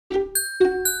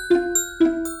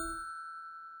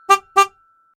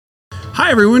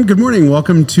Hi, everyone. Good morning.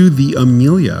 Welcome to the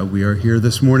Amelia. We are here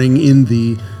this morning in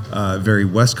the very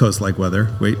West Coast-like weather.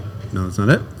 Wait, no, that's not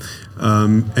it.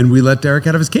 And we let Derek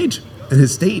out of his cage in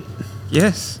his state.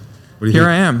 Yes. What do you Here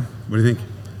think? I am. What do you think?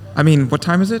 I mean, what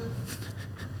time is it?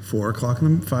 4 o'clock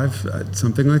in the 5,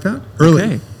 something like that? Early.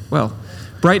 Okay. Well,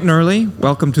 bright and early.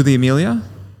 Welcome to the Amelia.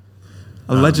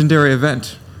 A legendary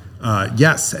event.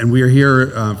 Yes, and we are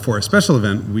here for a special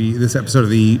event. This episode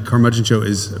of the Carmudgeon Show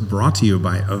is brought to you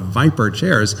by Viper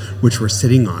chairs, which we're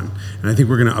sitting on. And I think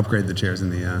we're going to upgrade the chairs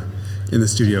in the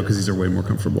studio because these are way more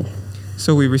comfortable.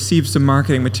 So we received some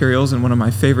marketing materials, and one of my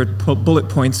favorite bullet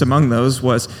points among those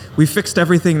was, we fixed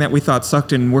everything that we thought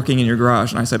sucked in working in your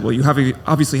garage. And I said, well, you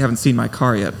obviously haven't seen my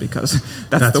car yet, because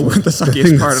that's the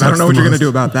suckiest part, and I don't know what you're going to do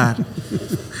about that.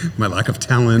 My lack of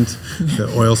talent,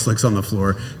 the oil slicks on the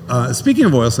floor. Speaking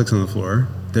of oil slicks on the floor,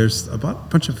 there's a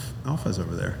bunch of Alphas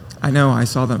over there. I know, I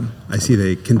saw them. I see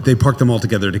they park them all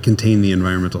together to contain the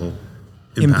environmental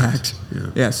impact. Yeah.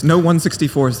 Yes, no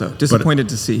 164s though. Disappointed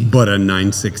to see. But a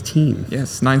 916.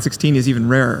 Yes, 916 is even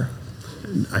rarer.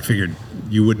 I figured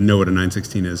you wouldn't know what a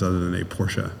 916 is other than a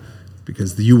Porsche,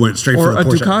 because you went straight for the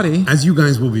Porsche. Or a Ducati. As you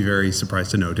guys will be very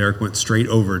surprised to know, Derek went straight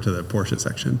over to the Porsche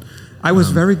section. I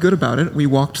was very good about it. We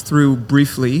walked through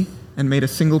briefly and made a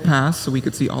single pass so we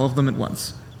could see all of them at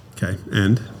once. Okay,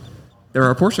 and? There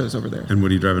are Porsches over there. And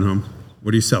what are you driving home?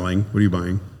 What are you selling? What are you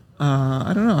buying?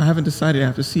 I don't know. I haven't decided. I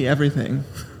have to see everything.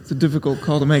 It's a difficult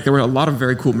call to make. There were a lot of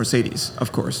very cool Mercedes,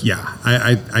 of course. Yeah,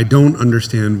 I don't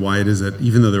understand why it is that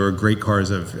even though there are great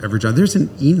cars of every genre, there's an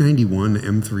E91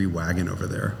 M3 wagon over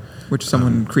there. Which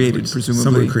someone created,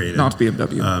 presumably, not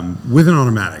BMW. With an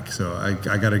automatic. So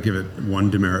I got to give it one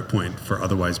demerit point for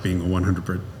otherwise being a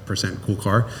 100% cool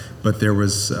car. But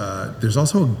there's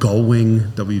also a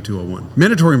Gullwing W201.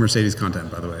 Mandatory Mercedes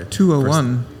content, by the way.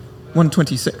 201.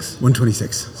 126.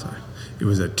 126, sorry. It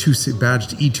was a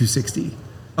badged E260.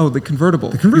 Oh, the convertible.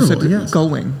 The convertible, you said yes.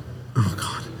 Gullwing. Oh,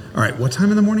 God. All right, what time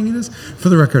in the morning it is? For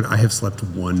the record, I have slept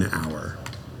 1 hour.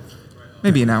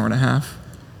 Maybe an hour and a half.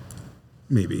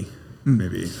 Maybe. I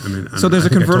mean, so there's a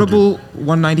convertible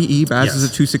 190E badged as a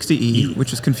 260E, E.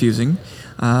 which is confusing,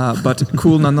 but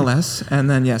cool nonetheless. And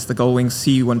then, yes, the Gullwing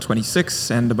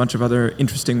C126 and a bunch of other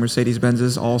interesting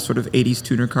Mercedes-Benzes, all sort of 80s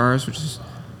tuner cars, which is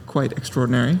quite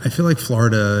extraordinary. I feel like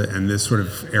Florida and this sort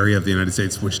of area of the United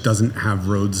States, which doesn't have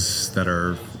roads that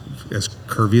are as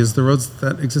curvy as the roads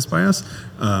that exist by us,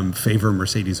 favor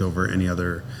Mercedes over any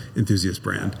other enthusiast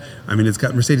brand. I mean,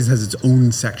 Mercedes has its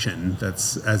own section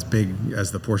that's as big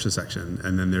as the Porsche section,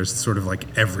 and then there's sort of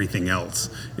like everything else,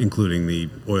 including the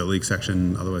oil leak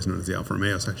section, otherwise known as the Alfa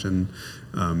Romeo section,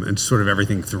 and sort of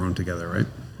everything thrown together, right?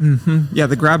 Mm-hmm. Yeah,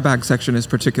 the grab bag section is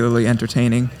particularly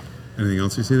entertaining. Anything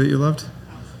else you see that you loved?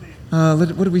 What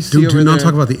did we see over there? Do not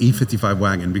talk about the E55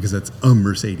 wagon, because that's a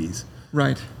Mercedes.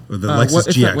 Right. Or the Lexus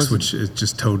GX, which is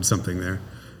just towed something there.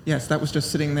 Yes, that was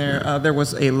just sitting there. There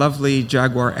was a lovely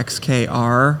Jaguar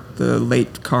XKR, the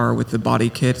late car with the body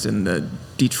kit and the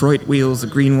Detroit wheels, the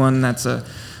green one. That's a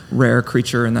rare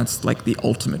creature, and that's like the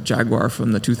ultimate Jaguar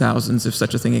from the 2000s, if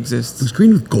such a thing exists. It was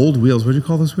green with gold wheels. What do you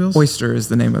call those wheels? Oyster is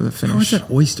the name of the finish. How is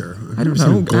that Oyster? I don't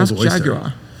know. Ask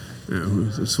Jaguar. Yeah,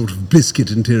 a sort of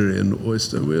biscuit interior and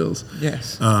oyster wheels.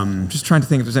 Yes. Just trying to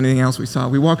think if there's anything else we saw.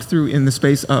 We walked through in the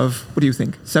space of, what do you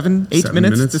think, 7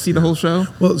 minutes to see the whole show?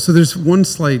 Well, so there's one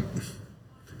slight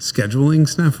scheduling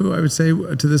snafu, I would say,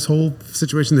 to this whole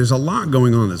situation. There's a lot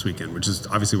going on this weekend, which is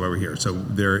obviously why we're here. So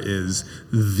there is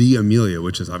the Amelia,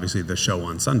 which is obviously the show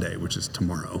on Sunday, which is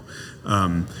tomorrow.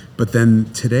 But then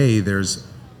today there's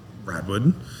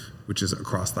Radwood, which is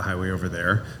across the highway over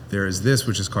there. There is this,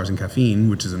 which is Cars and Caffeine,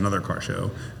 which is another car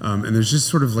show. And there's just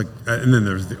sort of like, and then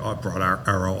there's the Broad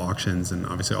Arrow auctions, and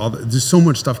obviously there's so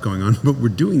much stuff going on, but we're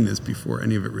doing this before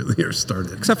any of it really are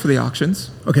started. Except for the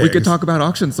auctions. Okay. We could talk about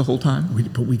auctions the whole time.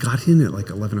 But we got in at like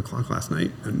 11 o'clock last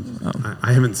night, and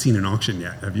I haven't seen an auction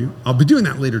yet. Have you? I'll be doing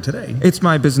that later today. It's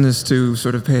my business to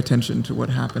sort of pay attention to what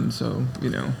happened, so,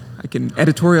 I can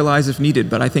editorialize if needed,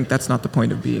 but I think that's not the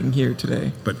point of being here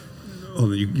today. But you're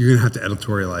going to have to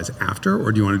editorialize after,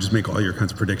 or do you want to just make all your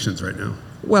kinds of predictions right now?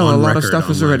 Well, a lot of stuff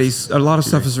is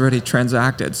already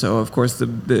transacted. So, of course,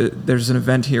 there's an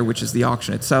event here, which is the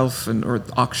auction itself, or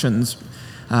auctions,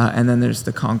 and then there's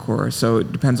the concours. So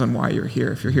it depends on why you're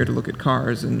here. If you're here to look at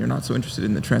cars and you're not so interested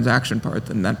in the transaction part,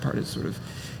 then that part is sort of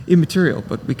immaterial.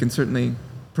 But we can certainly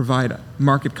provide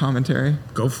market commentary.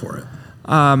 Go for it.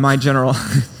 My general...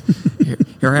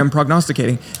 Here I am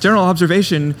prognosticating. General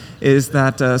observation is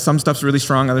that some stuff's really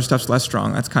strong, other stuff's less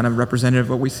strong. That's kind of representative of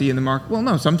what we see in the market. Well,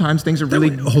 no, sometimes things are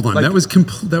really... Hold on, that was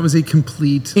a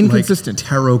complete inconsistent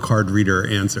tarot card reader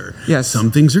answer. Yes. Some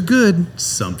things are good,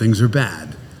 some things are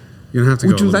bad. You're going to have to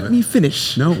Would go you a let little me bit.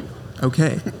 finish? No.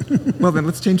 Okay. Well, then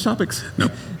let's change topics. No.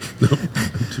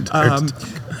 I'm too tired to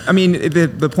talk. I mean,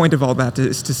 the point of all that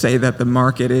is to say that the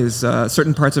market is,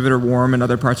 certain parts of it are warm and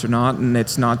other parts are not, and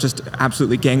it's not just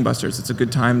absolutely gangbusters. It's a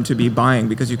good time to be buying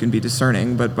because you can be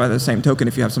discerning, but by the same token,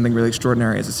 if you have something really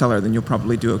extraordinary as a seller, then you'll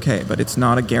probably do okay. But it's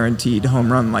not a guaranteed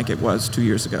home run like it was 2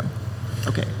 years ago.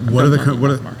 Okay. What are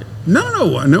the market?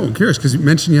 No, I'm curious, because you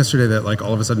mentioned yesterday that like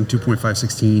all of a sudden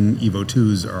 2.516 Evo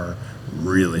 2s are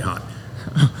really hot.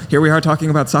 Here we are talking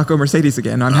about Sacco Mercedes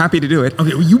again. I'm happy to do it.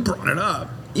 Okay, well, you brought it up.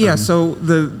 Yeah, so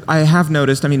I have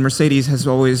noticed, I mean, Mercedes has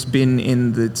always been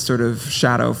in the sort of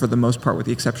shadow for the most part, with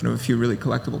the exception of a few really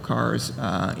collectible cars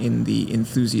in the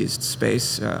enthusiast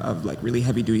space of like really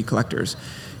heavy-duty collectors.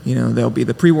 You know, there'll be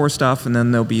the pre-war stuff, and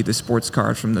then there'll be the sports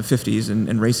cars from the 50s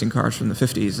and racing cars from the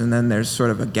 50s, and then there's sort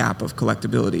of a gap of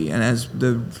collectability. And as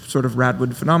the sort of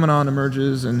Radwood phenomenon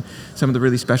emerges and some of the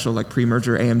really special like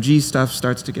pre-merger AMG stuff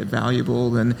starts to get valuable,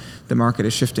 then the market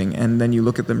is shifting. And then you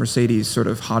look at the Mercedes sort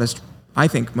of hottest, I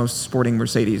think, most sporting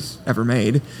Mercedes ever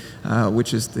made,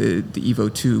 which is the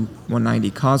Evo 2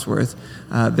 190 Cosworth.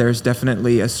 There's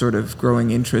definitely a sort of growing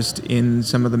interest in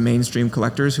some of the mainstream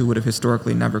collectors who would have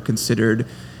historically never considered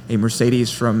a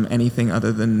Mercedes from anything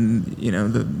other than, you know,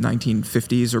 the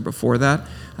 1950s or before that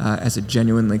as a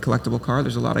genuinely collectible car.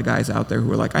 There's a lot of guys out there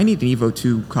who are like, I need an Evo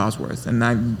 2 Cosworth, and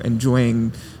I'm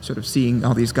enjoying sort of seeing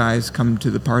all these guys come to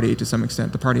the party to some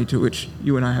extent, the party to which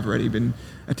you and I have already been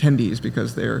attendees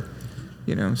because they're,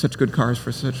 you know, such good cars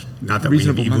for such Not that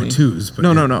reasonable we have Evo money. 2s, but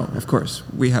no, yeah. no, of course.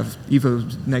 We have Evo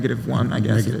 -1, I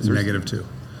guess it is. Negative 2.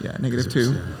 Yeah,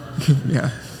 -2.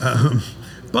 Yeah.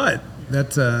 But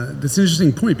that's an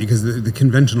interesting point, because the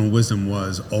conventional wisdom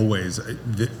was always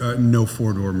no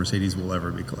four-door Mercedes will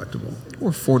ever be collectible.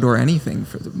 Or four-door anything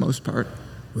for the most part.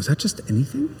 Was that just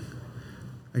anything?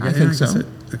 I think so.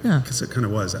 I guess it kind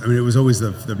of was. I mean, it was always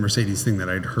the Mercedes thing that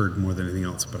I'd heard more than anything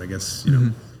else. But I guess, you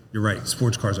know, you're right.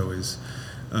 Sports cars always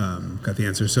got the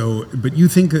answer. So, but you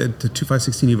think that the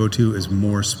 2516 Evo 2 is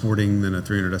more sporting than a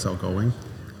 300 SL Gullwing?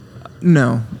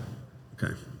 No.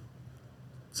 Okay.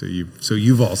 So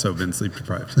you've also been sleep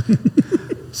deprived.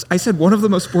 I said one of the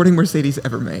most sporting Mercedes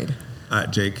ever made.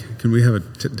 Jake, can we have a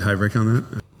tie break on that?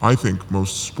 I think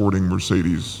most sporting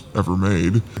Mercedes ever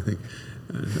made.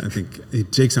 I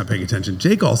think Jake's not paying attention.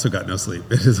 Jake also got no sleep.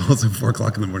 It is also 4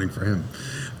 o'clock in the morning for him.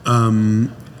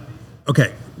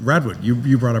 Okay, Radwood.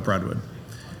 You brought up Radwood.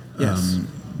 Yes.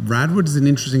 Radwood is an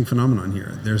interesting phenomenon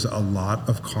here. There's a lot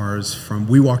of cars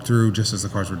we walked through just as the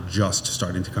cars were just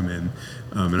starting to come in.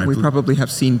 And We probably have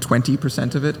seen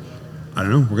 20% of it. I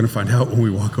don't know. We're going to find out when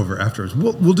we walk over afterwards.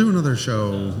 We'll do another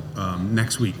show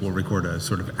next week. We'll record a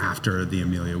sort of after the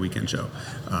Amelia weekend show,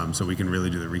 so we can really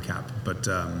do the recap. But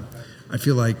I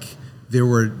feel like there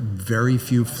were very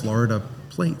few Florida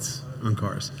plates on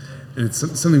cars. And it's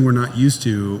something we're not used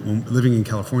to when living in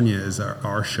California, is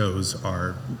our shows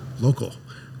are local,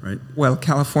 right? Well,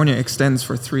 California extends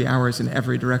for 3 hours in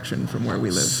every direction from where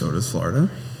we live. So does Florida.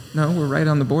 No, we're right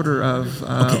on the border of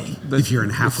if you're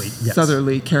in halfway, yes.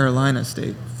 southerly Carolina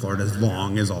state. Florida's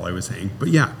long is all I was saying. But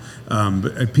yeah,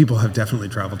 but people have definitely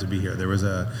traveled to be here. There's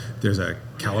a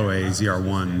Callaway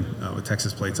ZR1 with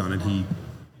Texas plates on it. He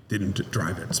didn't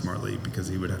drive it smartly because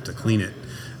he would have to clean it.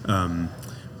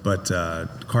 But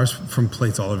cars from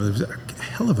plates all over. There's a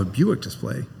hell of a Buick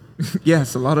display.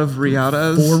 Yes, a lot of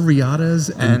Riatas. 4 Riatas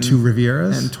and 2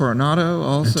 Rivieras. And Toronado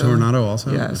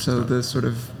also. Yeah, so the sort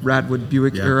of Radwood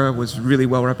Buick era was really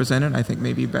well represented. I think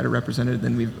maybe better represented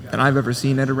than I've ever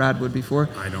seen at a Radwood before.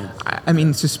 I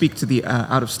mean, to speak to the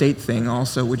out-of-state thing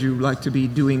also, would you like to be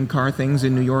doing car things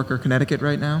in New York or Connecticut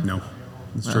right now? No,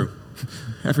 it's true.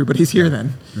 Everybody's here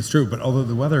then. That's true, but although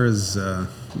the weather is,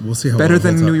 we'll see how better well it holds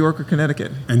than New up. York or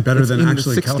Connecticut. And better It's than in the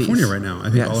actually 60s. California right now.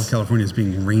 I think Yes. all of California is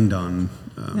being rained on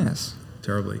Yes.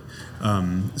 terribly.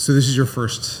 So this is your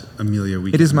first Amelia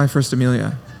weekend? It is my first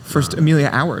Amelia. First Amelia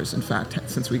hours, in fact,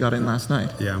 since we got in last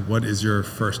night. Yeah. What is your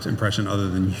first impression other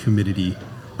than humidity?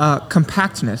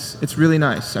 Compactness. It's really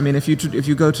nice. I mean, if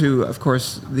you go to, of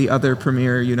course, the other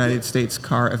premier United States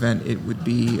car event, it would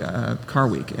be Car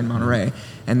Week in Monterey.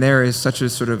 And there is such a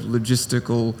sort of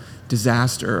logistical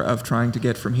disaster of trying to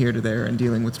get from here to there and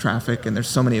dealing with traffic. And there's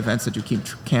so many events that you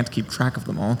can't keep track of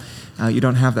them all. You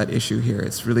don't have that issue here.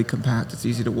 It's really compact. It's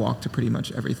easy to walk to pretty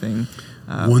much everything.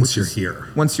 Once you're here.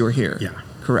 Once you're here. Yeah.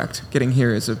 Correct. Getting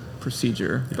here is a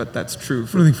procedure, but that's true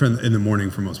I think for in the morning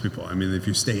for most people. I mean, if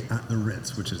you stay at the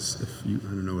Ritz, which is, I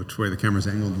don't know which way the camera's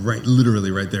angled,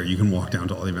 literally right there, you can walk down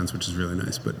to all the events, which is really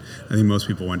nice. But I think most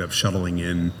people wind up shuttling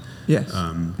in. Yes.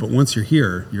 But once you're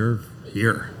here,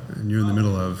 and you're in the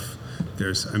middle of.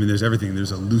 There's everything.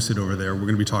 There's a Lucid over there. We're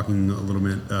going to be talking a little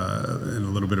bit in a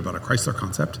little bit about a Chrysler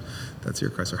concept. That's here,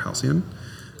 Chrysler Halcyon.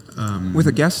 With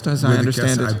a guest, as I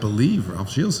understand it. I believe Ralph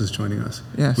Shields is joining us.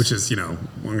 Yes. Which is, we're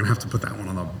going to have to put that one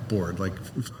on the board. Like,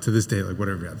 to this day, like,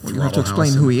 whatever we had. Well, you have to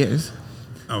explain who he is.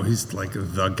 Oh, he's like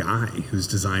the guy who's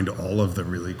designed all of the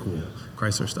really cool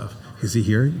Chrysler stuff. Is he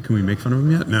here? Can we make fun of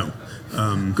him yet? No.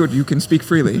 Good, you can speak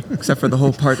freely, except for the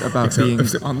whole part about being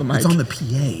on the mic. It's on the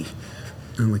PA.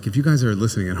 And like, if you guys are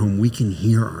listening at home, we can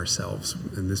hear ourselves.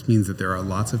 And this means that there are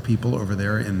lots of people over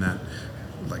there in that,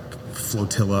 like,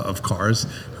 flotilla of cars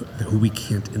who we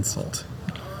can't insult.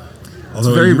 Although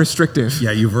it's very restrictive.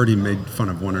 Yeah, you've already made fun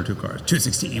of one or two cars.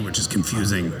 260E, which is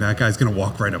confusing. That guy's going to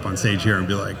walk right up on stage here and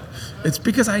be like, it's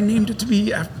because I named it to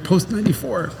be post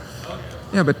 94.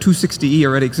 Yeah, but 260E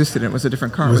already existed and it was a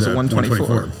different car. It was a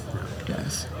 124.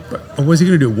 Yes. But was he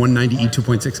going to do a 190E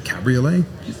 2.6 Cabriolet?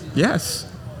 Yes.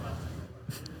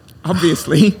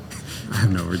 Obviously. I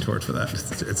have no retort for that.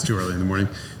 It's too early in the morning.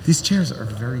 These chairs are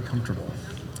very comfortable.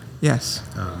 Yes.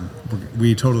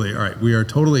 We are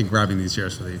totally grabbing these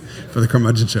chairs for the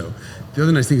Curmudgeon show. The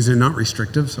other nice thing is they're not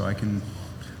restrictive, so I can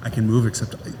move.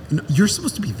 Except you're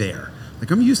supposed to be there. Like,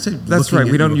 I'm used to. That's right.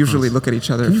 We don't usually look at each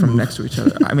other from next to each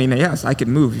other. I mean, yes, I can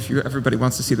move if everybody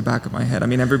wants to see the back of my head. I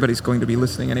mean, everybody's going to be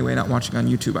listening anyway, not watching on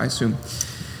YouTube, I assume.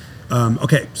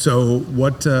 Okay, so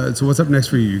what's up next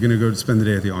for you? You're going to go spend the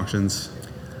day at the auctions.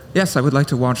 Yes, I would like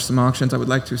to watch some auctions. I would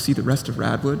like to see the rest of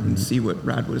Radwood and see what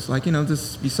Radwood is like.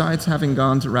 Besides having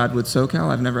gone to Radwood SoCal,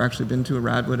 I've never actually been to a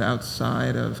Radwood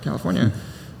outside of California.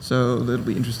 So it'll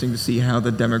be interesting to see how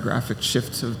the demographic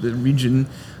shifts of the region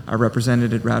are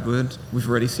represented at Radwood. We've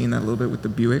already seen that a little bit with the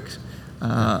Buick.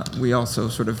 We also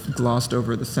sort of glossed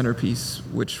over the centerpiece,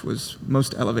 which was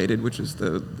most elevated, which is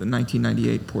the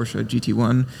 1998 Porsche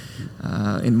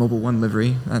GT1 in Mobil 1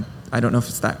 livery. I don't know if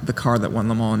it's the car that won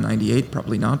Le Mans in 98,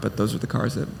 probably not, but those are the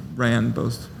cars that ran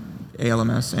both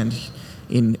ALMS and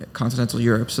in continental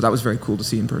Europe, so that was very cool to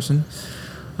see in person.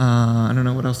 I don't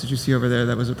know, what else did you see over there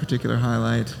that was a particular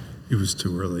highlight? It was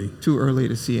too early. Too early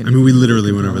to see anything. I mean, we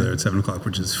literally went over there at 7 o'clock,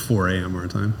 which is 4 a.m. our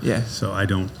time. Yes. So I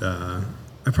don't...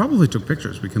 I probably took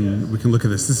pictures. We can look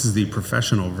at this. This is the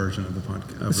professional version of the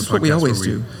podcast. This is what we always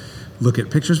do. Look at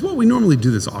pictures. Well, we normally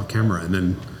do this off camera and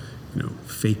then,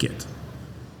 fake it.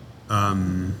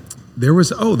 There was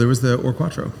the Or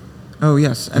Quattro. Oh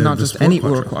yes, and not just any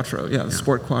Quattro. Or Quattro. Yeah, the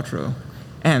Sport Quattro,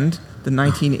 and the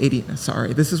 1980.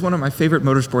 Sorry, this is one of my favorite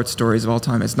motorsports stories of all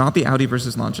time. It's not the Audi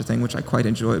versus Lancia thing, which I quite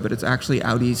enjoy, but it's actually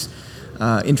Audi's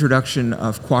introduction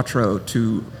of Quattro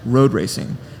to road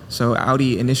racing. So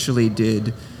Audi initially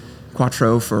did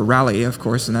Quattro for rally, of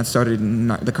course, and that started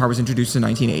the car was introduced in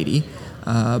 1980.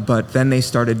 But then they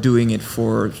started doing it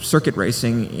for circuit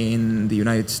racing in the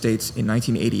United States in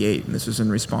 1988, and this was in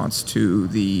response to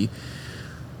the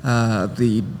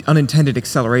unintended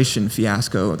acceleration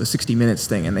fiasco, the 60 Minutes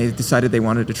thing, and they decided they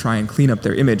wanted to try and clean up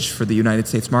their image for the United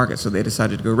States market, so they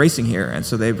decided to go racing here, and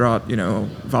so they brought,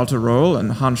 Walter Röhrl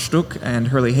and Hans Stuck and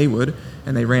Hurley Haywood,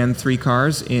 and they ran 3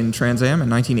 cars in Trans Am in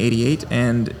 1988,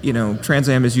 and, Trans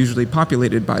Am is usually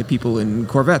populated by people in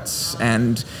Corvettes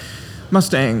and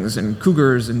Mustangs and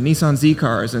Cougars and Nissan Z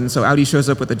cars, and so Audi shows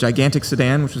up with a gigantic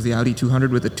sedan, which was the Audi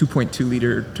 200 with a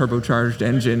 2.2-liter turbocharged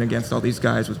engine against all these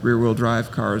guys with rear-wheel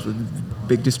drive cars with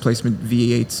big displacement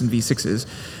V8s and V6s,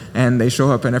 and they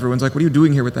show up and everyone's like, what are you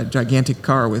doing here with that gigantic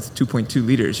car with 2.2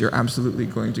 liters? You're absolutely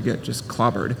going to get just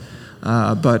clobbered.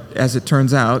 But as it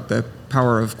turns out, the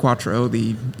power of Quattro,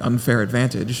 the unfair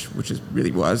advantage, which it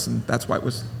really was, and that's why it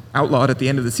was outlawed at the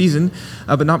end of the season,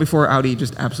 but not before Audi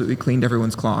just absolutely cleaned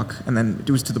everyone's clock. And then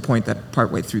it was to the point that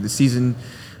partway through the season,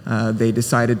 they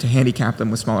decided to handicap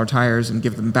them with smaller tires and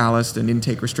give them ballast and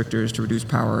intake restrictors to reduce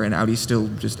power, and Audi still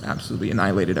just absolutely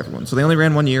annihilated everyone. So they only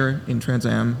ran 1 year in Trans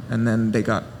Am, and then they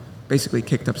got basically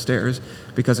kicked upstairs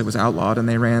because it was outlawed, and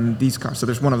they ran these cars. So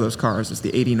there's one of those cars. It's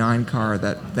the 89 car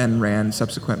that then ran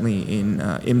subsequently in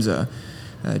IMSA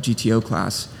GTO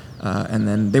class. And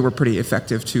then they were pretty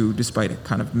effective too, despite it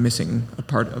kind of missing a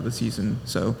part of the season.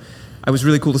 So it was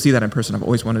really cool to see that in person. I've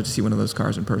always wanted to see one of those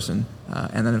cars in person.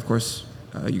 And then, of course,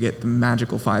 you get the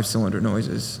magical 5-cylinder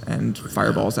noises and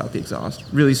fireballs out the exhaust.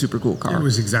 Really super cool car. It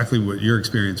was exactly what your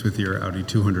experience with your Audi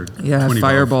 200. Yeah,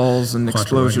 fireballs and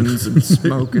explosions and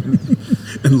smoke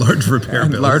and large repair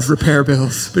bills. Large repair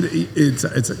bills. But it's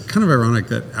kind of ironic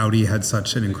that Audi had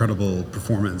such an incredible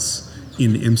performance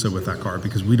in IMSA with that car,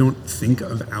 because we don't think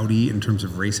of Audi in terms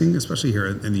of racing, especially here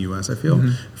in the US, I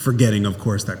feel. Forgetting, of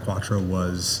course, that Quattro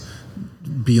was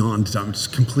beyond dumb,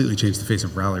 just completely changed the face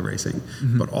of rally racing.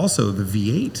 But also the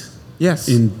V8 Yes.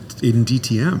 in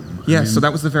DTM. Yes, so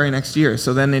that was the very next year.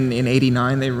 So then in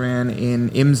 89, they ran in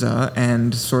IMSA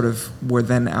and sort of were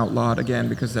then outlawed again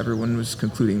because everyone was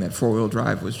concluding that four-wheel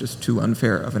drive was just too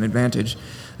unfair of an advantage,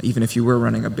 even if you were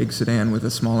running a big sedan with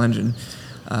a small engine,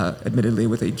 admittedly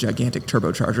with a gigantic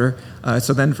turbocharger.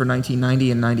 So then for 1990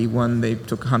 and 91, they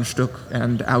took Hans Stuck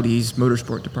and Audi's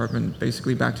motorsport department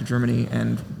basically back to Germany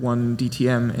and won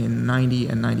DTM in 90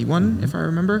 and 91, if I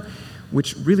remember,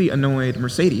 which really annoyed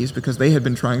Mercedes because they had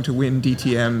been trying to win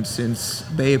DTM since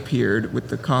they appeared with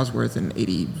the Cosworth in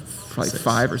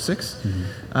 85 or 6.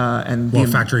 And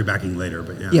factory backing later,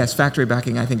 but yeah. Yes, factory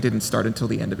backing I think didn't start until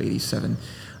the end of 87.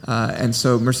 And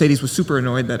so Mercedes was super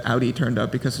annoyed that Audi turned up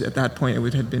because at that point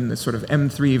it had been this sort of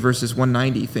M3 versus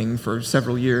 190 thing for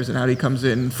several years, and Audi comes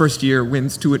in, first year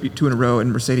wins two in a row,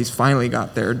 and Mercedes finally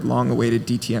got their long-awaited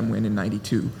DTM win in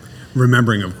 92.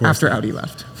 Remembering, of course, after Audi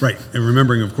left. Right, and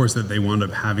remembering, of course, that they wound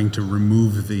up having to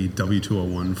remove the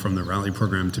W201 from the rally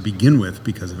program to begin with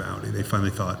because of Audi. They finally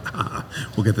thought,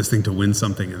 we'll get this thing to win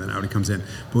something, and then Audi comes in.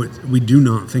 But we do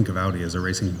not think of Audi as a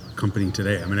racing company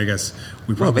today. I mean, I guess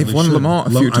we probably they've won should. Le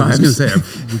Mans a few times. I was going to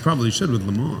say, we probably should with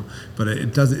Le Mans, but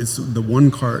it doesn't. It's the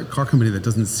one car company that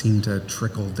doesn't seem to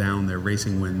trickle down their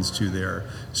racing wins to their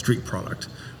street product.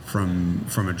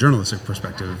 From a journalistic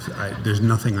perspective, there's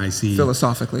nothing I see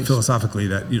philosophically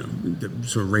that that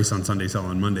sort of race on Sunday, sell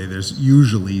on Monday. There's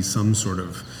usually some sort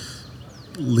of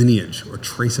lineage or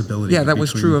traceability. Yeah, that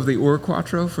was true of the Ur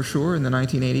Quattro for sure in the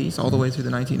 1980s, all the way through the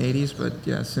 1980s. But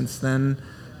yeah, since then,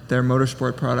 their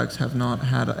motorsport products have not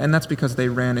had, and that's because they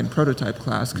ran in prototype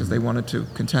class because they wanted to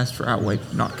contest for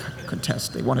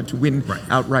they wanted to win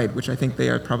outright, which I think they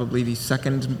are probably the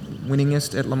second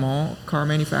winningest at Le Mans car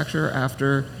manufacturer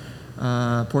after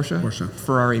Porsche.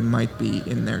 Ferrari might be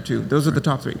in there too. Those are the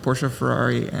top three: Porsche,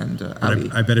 Ferrari, and Audi.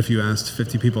 I bet if you asked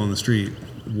 50 people on the street,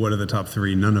 what are the top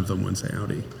three, none of them would say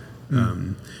Audi.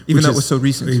 Even though it was so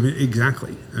recent.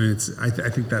 Exactly. I mean, I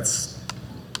think that's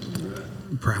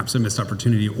perhaps a missed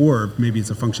opportunity, or maybe it's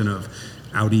a function of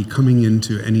Audi coming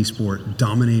into any sport,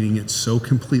 dominating it so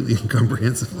completely and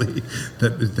comprehensively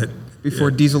that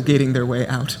before dieselgating their way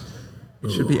out.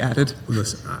 It should be added.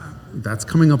 Listen, that's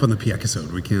coming up on the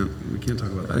Piecisode. We can't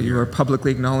talk about that. You are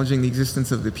publicly acknowledging the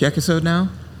existence of the Piecisode now?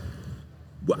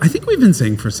 Well, I think we've been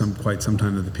saying for quite some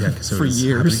time that the Piecisode for is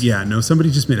years. happening. Yeah, no, somebody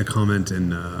just made a comment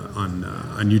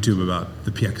on YouTube about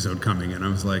the Piecisode coming, and I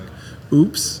was like,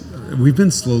 oops. We've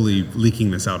been slowly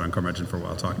leaking this out on Carmudgeon for a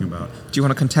while, talking about. Do you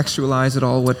want to contextualize at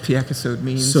all what Piecisode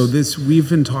means? So we've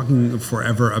been talking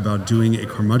forever about doing a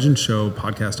Carmudgeon Show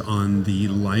podcast on the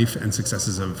life and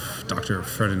successes of Dr.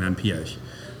 Ferdinand Piëch,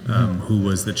 who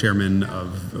was the chairman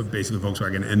of basically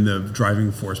Volkswagen and the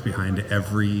driving force behind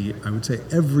every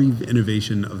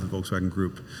innovation of the Volkswagen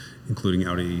Group, including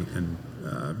Audi and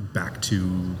back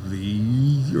to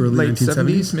the early late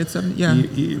 1970s, mid-70s, yeah.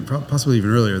 Possibly even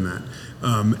earlier than that.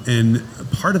 And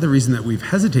part of the reason that we've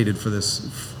hesitated for this,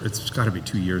 it's got to be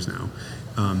 2 years now.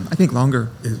 I think longer.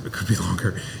 It could be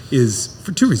longer. Is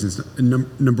for two reasons.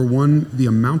 Number one, the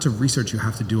amount of research you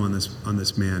have to do on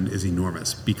this man is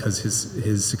enormous because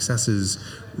his successes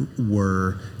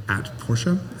were at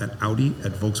Porsche, at Audi,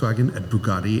 at Volkswagen, at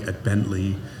Bugatti, at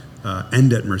Bentley.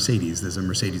 And at Mercedes. There's a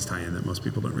Mercedes tie-in that most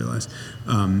people don't realize.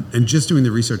 And just doing the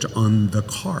research on the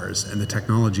cars and the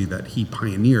technology that he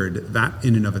pioneered, that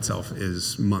in and of itself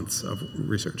is months of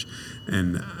research.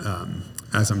 And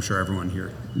as I'm sure everyone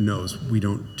here knows, we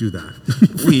don't do that.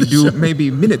 We do maybe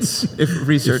minutes if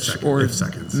research if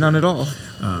seconds. None at all.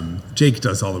 Jake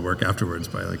does all the work afterwards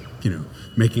by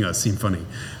making us seem funny.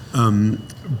 So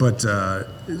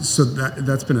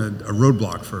that's been a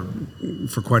roadblock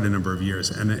for quite a number of years,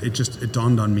 and it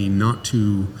dawned on me not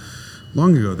too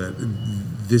long ago that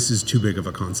this is too big of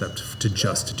a concept to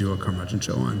just do a Carmudgeon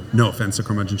Show on. No offense to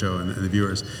Carmudgeon Show and the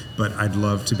viewers, but I'd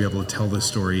love to be able to tell this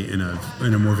story in a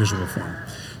more visual form.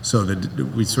 So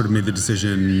that we sort of made the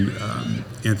decision,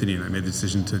 Anthony and I made the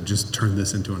decision to just turn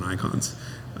this into an Icons.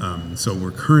 So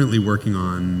we're currently working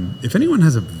on, if anyone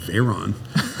has a Veyron,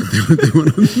 they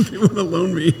want to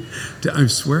loan me. I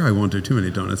swear I won't do too many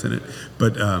donuts in it.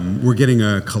 But we're getting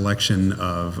a collection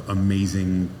of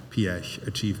amazing Piëch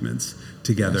achievements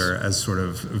together as sort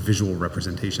of a visual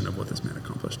representation of what this man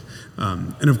accomplished.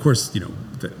 And of course,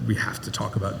 that we have to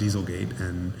talk about Dieselgate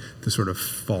and the sort of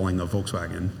falling of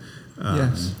Volkswagen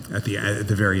at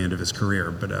the very end of his career.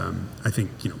 But I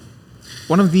think,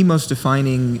 one of the most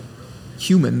defining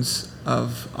humans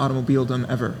of automobiledom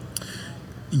ever.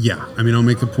 Yeah, I mean, I'll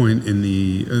make the point in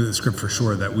the script for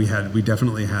sure that we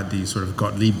definitely had the sort of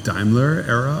Gottlieb Daimler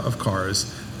era of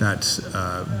cars that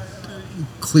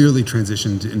clearly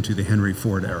transitioned into the Henry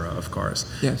Ford era of cars.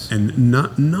 Yes. And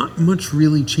not much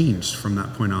really changed from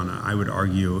that point on, I would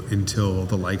argue, until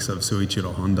the likes of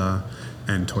Soichiro Honda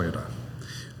and Toyota.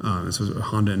 So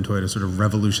Honda and Toyota sort of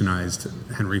revolutionized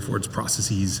Henry Ford's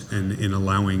processes and in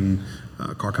allowing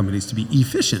car companies to be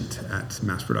efficient at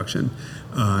mass production.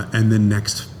 And the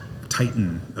next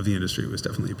titan of the industry was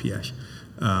definitely Piaget.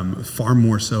 Far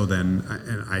more so than,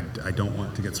 and I don't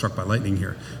want to get struck by lightning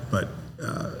here, but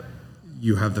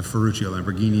you have the Ferruccio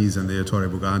Lamborghinis and the Ettore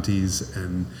Bugattis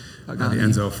and the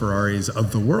Enzo Ferraris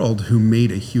of the world who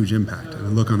made a huge impact. And I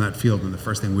look on that field, and the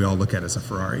first thing we all look at is a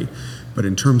Ferrari. But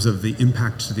in terms of the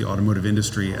impact to the automotive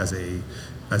industry as an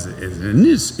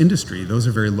industry, those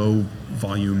are very low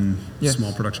volume,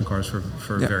 small production cars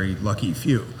for a very lucky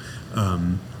few.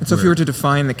 And so if you were to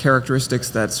define the characteristics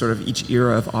that sort of each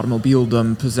era of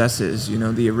automobiledom possesses,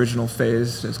 the original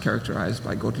phase as characterized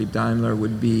by Gottlieb Daimler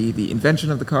would be the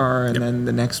invention of the car, and then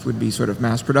the next would be sort of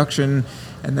mass production.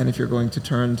 And then if you're going to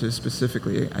turn to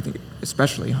specifically, I think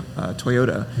especially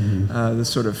Toyota, the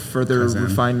sort of further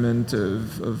refinement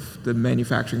of the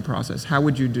manufacturing process, how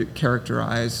would you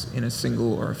characterize in a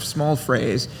single or small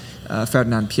phrase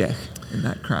Ferdinand Piëch in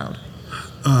that crowd?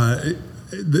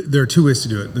 There are two ways to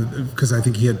do it, because I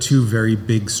think he had two very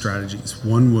big strategies.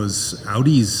 One was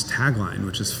Audi's tagline,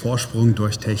 which is Vorsprung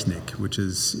durch Technik, which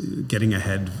is getting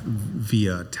ahead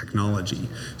via technology.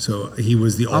 So he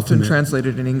was the often ultimate...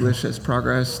 translated in English as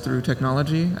progress through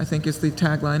technology, I think is the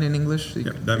tagline in English, the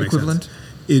equivalent.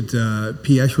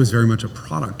 Piëch was very much a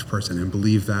product person and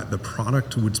believed that the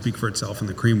product would speak for itself and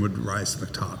the cream would rise to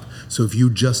the top. So if you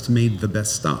just made the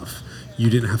best stuff, you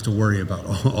didn't have to worry about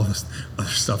all this other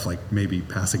stuff like maybe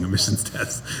passing emissions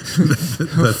tests.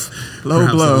 That's low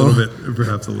blow.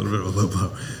 Perhaps a little bit of a low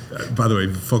blow. By the way,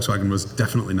 Volkswagen was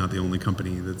definitely not the only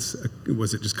company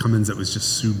was it just Cummins that was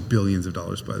just sued billions of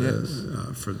dollars by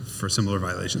for similar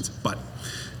violations. But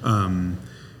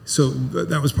so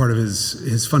that was part of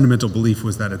his fundamental belief,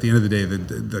 was that at the end of the day,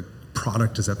 the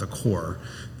product is at the core.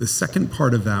 The second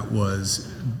part of that was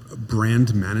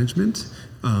brand management.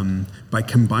 By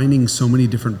combining so many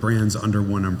different brands under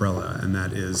one umbrella, and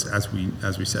that is, as we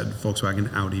said,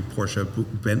 Volkswagen, Audi, Porsche,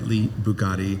 Bentley,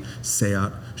 Bugatti,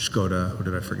 Seat, Skoda. Who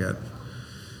did I forget?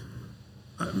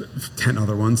 10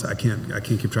 other ones. I can't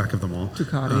keep track of them all.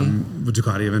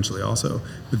 Ducati eventually also.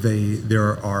 But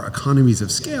there are economies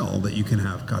of scale that you can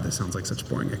have. God, this sounds like such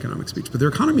boring economic speech. But there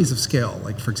are economies of scale.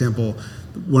 Like, for example,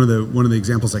 one of the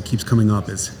examples that keeps coming up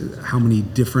is how many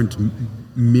different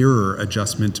mirror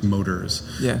adjustment motors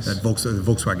that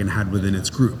Volkswagen had within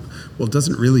its group. Well, it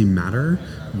doesn't really matter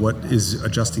what is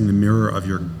adjusting the mirror of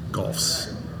your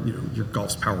Golf's. Your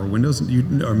Golf's power windows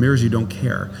or mirrors, you don't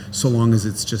care, so long as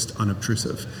it's just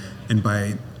unobtrusive. And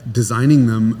by designing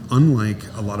them,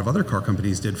 unlike a lot of other car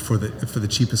companies did, for the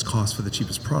cheapest cost, for the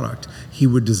cheapest product, he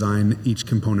would design each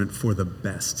component for the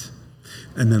best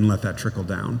and then let that trickle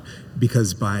down.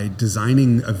 Because by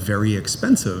designing a very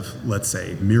expensive, let's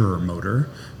say, mirror motor,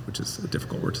 which is a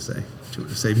difficult word to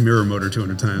say mirror motor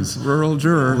 200 times. Rural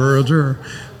juror.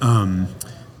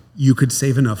 You could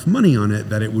save enough money on it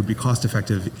that it would be cost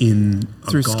effective in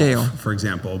a through Golf, scale, for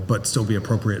example, but still be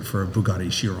appropriate for a Bugatti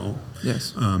Chiron.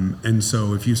 Yes. And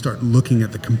so if you start looking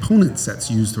at the component sets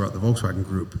used throughout the Volkswagen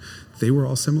Group, they were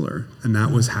all similar. And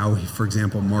that was how, for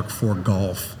example, Mark IV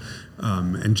Golf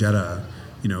and Jetta,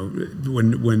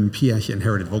 when Piëch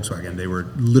inherited Volkswagen, they were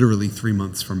literally 3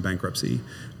 months from bankruptcy.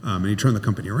 And he turned the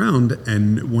company around,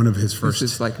 and one of his first...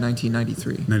 This is like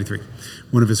 1993. 93.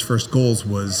 One of his first goals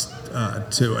was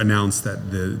to announce that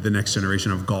the next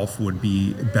generation of Golf would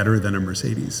be better than a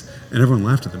Mercedes. And everyone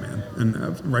laughed at the man,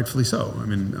 and rightfully so. I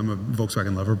mean, I'm a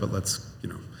Volkswagen lover, but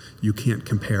you can't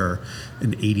compare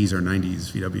an 80s or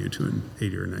 90s VW to an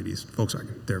 80 or 90s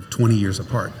Volkswagen. They're 20 years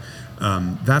apart.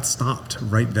 That stopped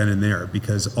right then and there,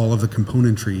 because all of the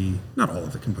componentry, not all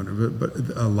of the componentry,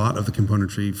 but a lot of the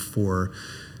componentry for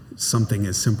something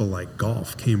as simple like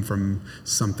Golf came from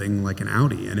something like an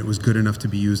Audi, and it was good enough to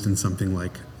be used in something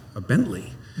like a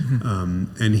Bentley.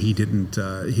 Mm-hmm. And he didn't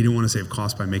want to save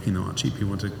cost by making them all cheap. He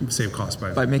wanted to save cost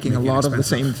by making a lot of the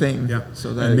same thing,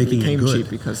 so that it became cheap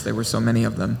because there were so many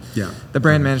of them. Yeah. The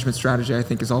brand management strategy, I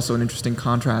think, is also an interesting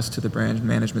contrast to the brand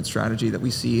management strategy that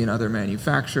we see in other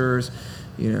manufacturers.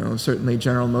 Certainly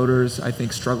General Motors, I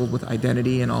think, struggled with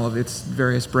identity in all of its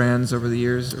various brands over the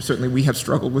years. Or certainly we have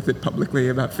struggled with it publicly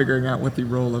about figuring out what the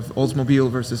role of Oldsmobile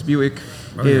versus Buick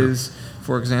is.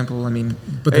 For example,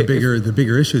 But the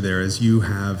bigger issue there is you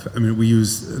have. We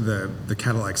use the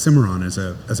Cadillac Cimarron as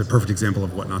a perfect example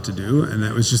of what not to do, and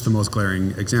that was just the most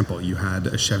glaring example. You had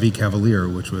a Chevy Cavalier,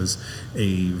 which was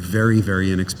a very,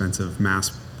 very inexpensive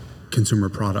mass consumer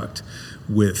product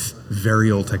with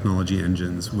very old technology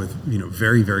engines, with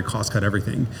very, very cost cut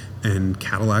everything, and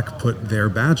Cadillac put their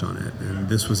badge on it. And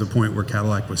this was a point where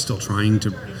Cadillac was still trying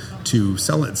to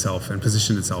sell itself and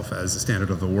position itself as the standard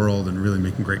of the world and really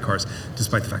making great cars,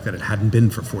 despite the fact that it hadn't been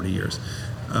for 40 years.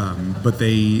 But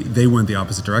they went the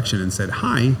opposite direction and said,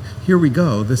 "Hi, here we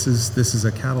go. This is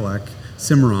a Cadillac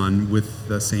Cimarron with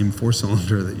the same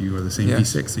four-cylinder or the same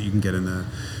V6 that you can get in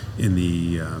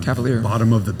the Cavalier.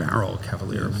 Bottom of the barrel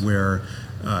Cavalier, where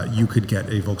you could get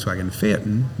a Volkswagen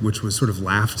Phaeton, which was sort of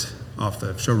laughed off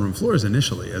the showroom floors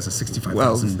initially as a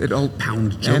 65,000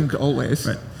 pound joke. And always.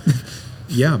 Right.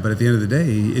 Yeah, but at the end of the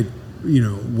day,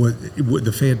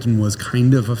 the Phaeton was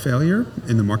kind of a failure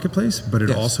in the marketplace, but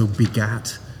it also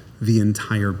begat the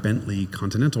entire Bentley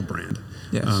Continental brand.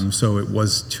 Yes. So it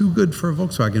was too good for a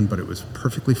Volkswagen, but it was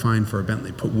perfectly fine for a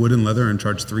Bentley. Put wood and leather and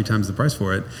charged 3 times the price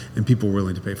for it, and people were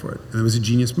willing to pay for it. And it was a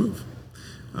genius move.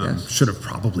 Should have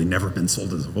probably never been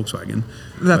sold as a Volkswagen.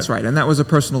 That's right, and that was a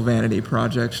personal vanity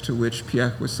project to which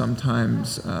Piech was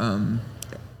sometimes,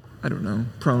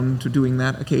 prone to doing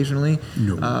that occasionally.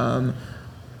 No.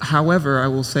 However, I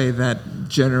will say that,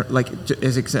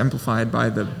 as exemplified by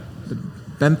the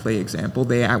Bentley example,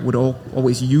 they would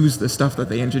always use the stuff that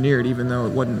they engineered, even though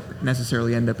it wouldn't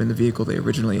necessarily end up in the vehicle they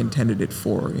originally intended it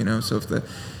for. So if the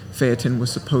Phaeton was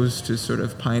supposed to sort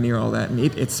of pioneer all that, and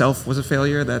it itself was a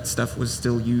failure, that stuff was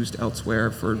still used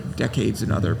elsewhere for decades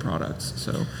in other products.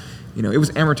 So, it was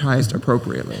amortized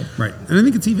appropriately. Right, and I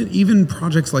think it's even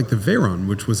projects like the Veyron,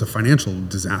 which was a financial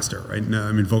disaster. Right, no,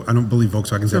 I don't believe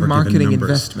Volkswagen's ever given numbers. Marketing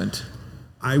investment.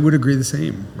 I would agree the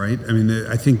same, right?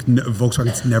 I think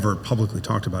Volkswagen's never publicly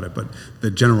talked about it, but the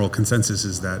general consensus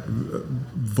is that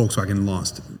Volkswagen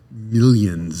lost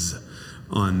millions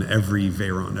on every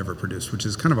Veyron ever produced, which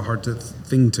is kind of a hard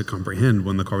thing to comprehend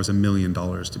when the car was $1 million to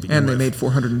begin with. And they made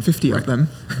 450 of them.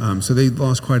 So they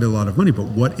lost quite a lot of money, but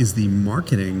what is the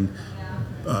marketing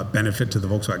benefit to the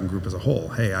Volkswagen Group as a whole?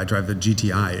 Hey, I drive the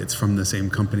GTI. It's from the same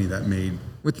company that made...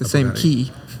 With the same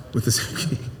key. With the same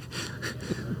key.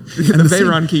 The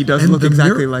Veyron key does look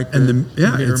exactly like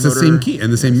it's the same key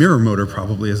and the same mirror motor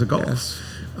probably as a Golf. Yes.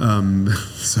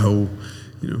 So,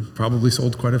 probably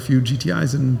sold quite a few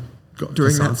GTIs and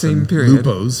during that same period.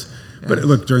 Lupos. Yes. But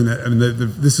look, during that,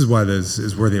 this is why this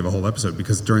is worthy of a whole episode,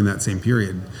 because during that same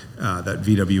period, that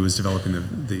VW was developing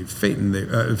the Phaeton,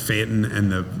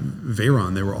 and the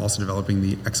Veyron. They were also developing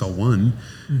the XL1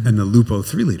 and the Lupo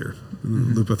 3-liter.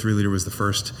 Mm-hmm. Lupo 3-liter was the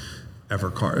first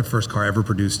car ever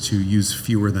produced to use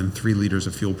fewer than 3 liters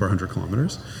of fuel per 100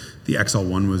 kilometers. The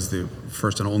XL1 was the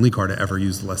first and only car to ever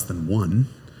use less than 1.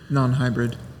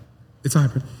 Non-hybrid. It's a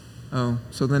hybrid. Oh,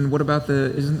 so then what about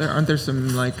aren't there some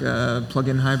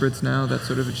plug-in hybrids now that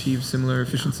sort of achieve similar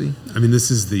efficiency?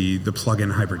 This is the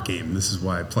plug-in hybrid game. This is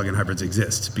why plug-in hybrids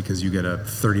exist, because you get a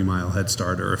 30-mile head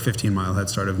start or a 15-mile head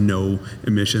start of no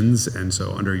emissions, and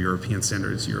so under European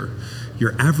standards, your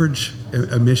average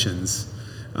emissions.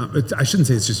 I shouldn't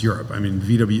say it's just Europe.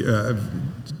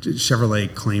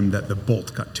 Chevrolet claimed that the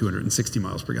Bolt got 260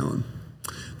 miles per gallon.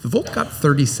 The Volt got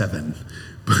 37,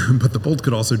 but the Bolt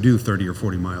could also do 30 or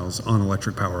 40 miles on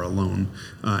electric power alone,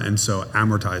 and so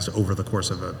amortized over the course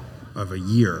of a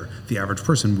year, the average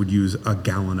person would use a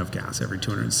gallon of gas every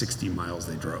 260 miles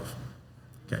they drove.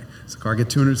 Okay, does the car get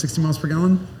 260 miles per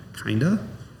gallon? Kinda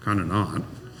not.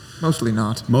 Mostly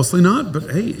not. Mostly not, but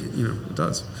hey, it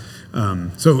does.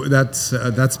 So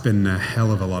that's been a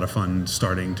hell of a lot of fun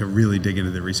starting to really dig into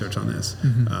the research on this.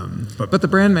 Mm-hmm. But the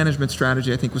brand management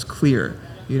strategy, I think, was clear.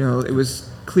 It was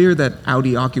clear that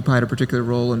Audi occupied a particular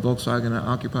role and Volkswagen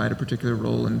occupied a particular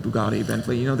role and Bugatti,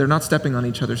 Bentley. They're not stepping on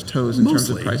each other's toes in terms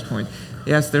of price point.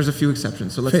 Yes, there's a few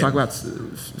exceptions. So let's talk about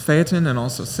Phaeton and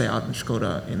also Seat and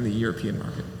Skoda in the European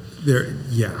market.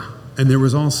 And there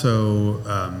was also,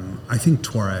 I think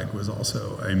Touareg was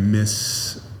also a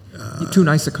too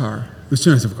nice a car. It was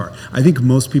too nice of a car. I think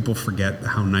most people forget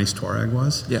how nice Touareg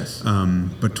was. Yes.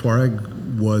 But Touareg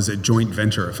was a joint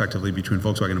venture, effectively, between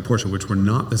Volkswagen and Porsche, which were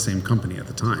not the same company at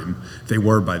the time. They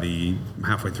were by the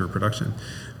halfway through production.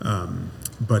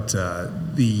 But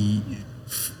the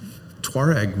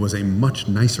Touareg was a much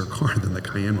nicer car than the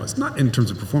Cayenne was, not in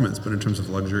terms of performance, but in terms of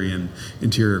luxury and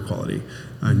interior quality.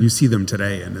 And you see them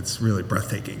today, and it's really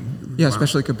breathtaking. Yeah, Wow.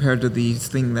 especially compared to the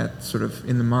thing that sort of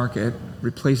in the market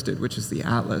replaced it, which is the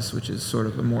Atlas, which is sort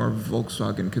of a more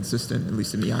Volkswagen consistent, at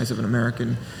least in the eyes of an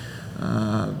American,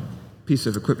 piece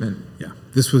of equipment. Yeah,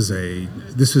 this was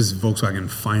Volkswagen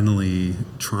finally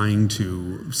trying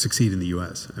to succeed in the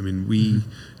U.S. I mean,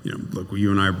 look,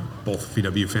 you and I are both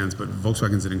VW fans, but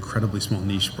Volkswagen's an incredibly small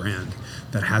niche brand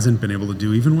that hasn't been able to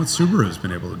do even what Subaru's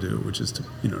been able to do, which is to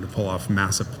pull off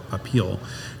mass appeal.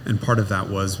 And part of that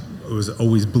was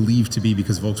always believed to be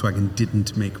because Volkswagen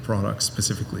didn't make products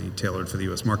specifically tailored for the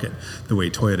U.S. market the way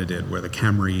Toyota did, where the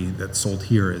Camry that's sold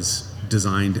here is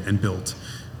designed and built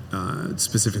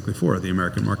specifically for the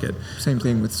American market. Same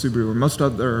thing with Subaru, or most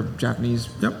other Japanese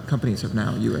Yep. companies have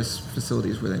now U.S.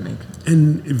 facilities where they make.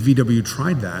 And VW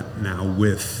tried that now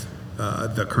with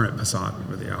the current Passat,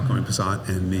 or the outgoing Passat,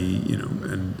 and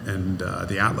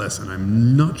the Atlas, and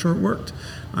I'm not sure it worked.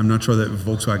 I'm not sure that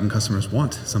Volkswagen customers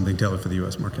want something tailored for the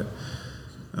U.S. market.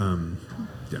 I'm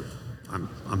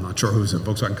not sure who's a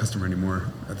Volkswagen customer anymore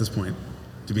at this point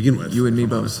to begin with. You and me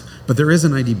both. But there is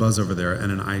an ID Buzz over there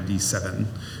and an ID7,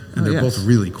 and they're both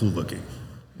really cool looking.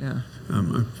 Yeah.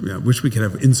 I wish we could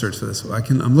have inserts for this.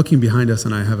 I'm looking behind us,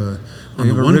 and I have on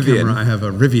the one Rivian. camera I have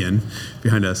a Rivian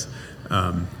behind us.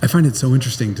 I find it so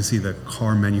interesting to see the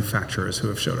car manufacturers who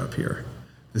have showed up here.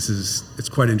 It's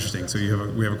quite interesting. So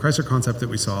we have a Chrysler Concept that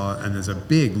we saw, and there's a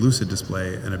big Lucid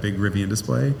display and a big Rivian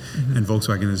display, and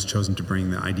Volkswagen has chosen to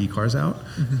bring the ID cars out,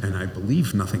 and I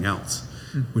believe nothing else,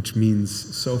 which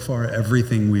means so far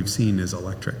everything we've seen is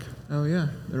electric. Oh yeah,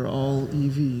 they're all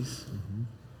EVs.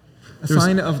 A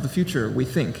sign of the future, we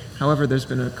think. However, there's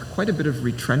been quite a bit of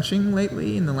retrenching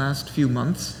lately in the last few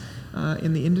months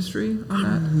in the industry on that.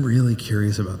 I'm really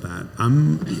curious about that.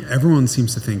 Everyone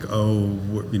seems to think,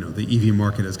 the EV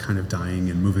market is kind of dying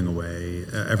and moving away.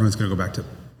 Everyone's going to go back to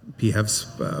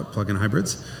PHEVs, plug-in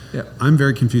hybrids. Yeah. I'm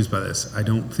very confused by this. I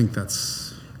don't think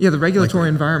that's... Yeah, the regulatory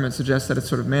environment suggests that it's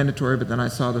sort of mandatory, but then I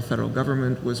saw the federal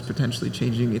government was potentially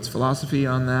changing its philosophy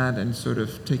on that and sort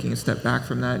of taking a step back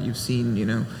from that. You've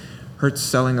seen, Hertz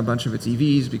selling a bunch of its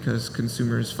EVs because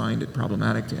consumers find it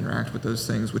problematic to interact with those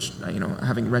things, which,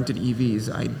 having rented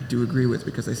EVs, I do agree with,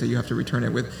 because they say you have to return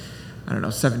it with,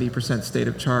 70% state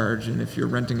of charge. And if you're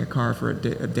renting a car for a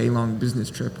day-long business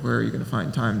trip, where are you going to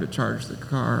find time to charge the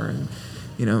car? And,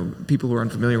 people who are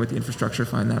unfamiliar with the infrastructure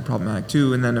find that problematic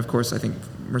too. And then, of course, I think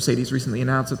Mercedes recently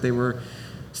announced that they were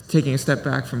taking a step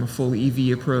back from a full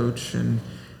EV approach, and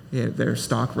their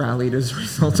stock rallied as a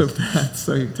result of that.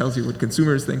 So it tells you what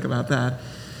consumers think about that.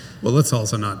 Well, let's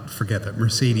also not forget that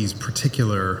Mercedes'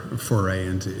 particular foray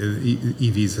into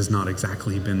EVs has not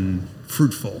exactly been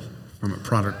fruitful from a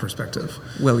product perspective.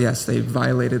 Well, yes, they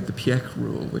violated the Piech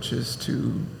rule, which is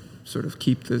to sort of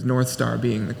keep the North Star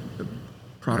being the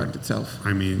product itself.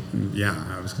 I mean, yeah,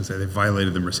 I was going to say they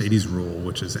violated the Mercedes rule,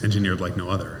 which is engineered like no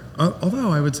other.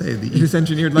 Although I would say it is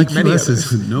engineered like many others.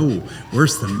 is no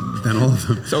worse than all of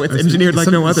them. So it's engineered like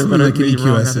no other, but like an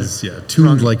EQS is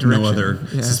tuned like no other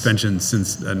yes. suspension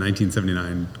since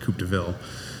 1979 Coupe de Ville.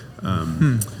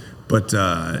 But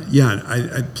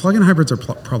plug-in hybrids are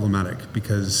problematic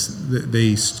because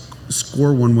they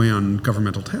score one way on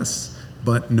governmental tests,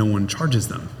 but no one charges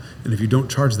them. And if you don't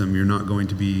charge them, you're not going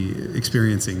to be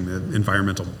experiencing the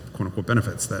environmental quote-unquote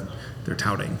benefits that they're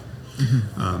touting.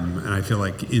 And I feel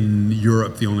like in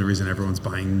Europe, the only reason everyone's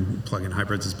buying plug-in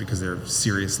hybrids is because they're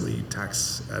seriously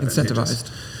tax advantageous.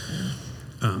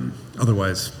 Incentivized.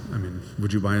 Otherwise,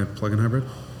 would you buy a plug-in hybrid?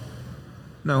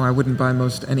 No, I wouldn't buy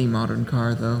most any modern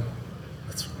car, though.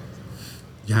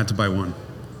 You had to buy one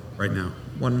right now.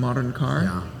 One modern car?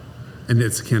 Yeah. And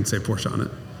it can't say Porsche on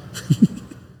it.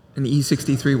 An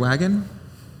E63 wagon?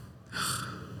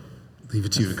 Leave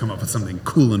it to you to come up with something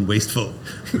cool and wasteful.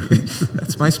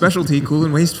 That's my specialty, cool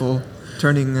and wasteful.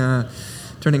 Turning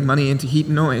money into heat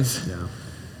and noise.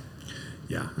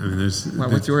 Yeah.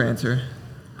 What's your answer?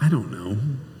 I don't know.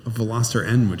 A Veloster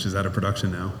N, which is out of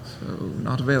production now. So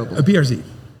not available. A BRZ.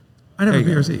 I'd have a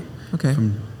BRZ. Go. Okay.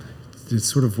 It's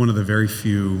sort of one of the very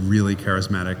few really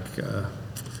charismatic,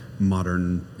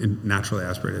 modern, naturally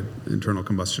aspirated internal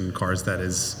combustion cars that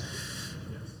is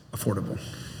affordable.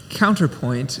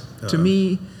 Counterpoint, to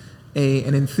me,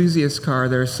 an enthusiast car,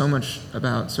 there's so much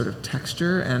about sort of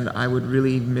texture, and I would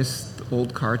really miss the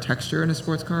old car texture in a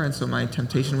sports car, and so my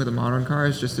temptation with a modern car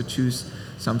is just to choose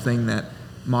something that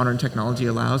modern technology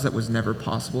allows that was never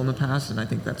possible in the past, and I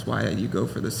think that's why you go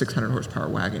for the 600 horsepower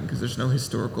wagon, because there's no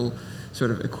historical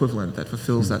sort of equivalent that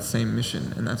fulfills that same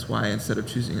mission, and that's why instead of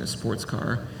choosing a sports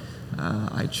car,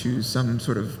 I choose some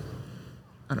sort of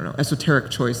I don't know,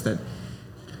 esoteric choice that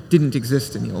didn't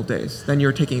exist in the old days. Then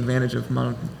you're taking advantage of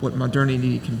what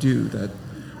modernity can do.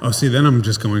 Oh, see, then I'm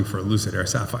just going for a Lucid Air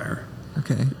Sapphire.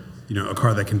 Okay. A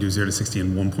car that can do 0 to 60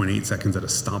 in 1.8 seconds at a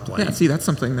stoplight. Yeah, see, that's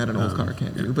something that an old car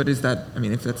can't do. But is that,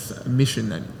 if that's a mission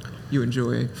that you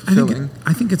enjoy fulfilling?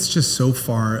 I think it's just so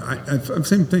far,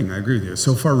 same thing, I agree with you,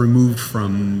 so far removed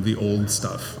from the old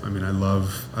stuff. I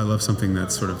love something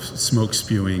that's sort of smoke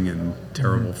spewing and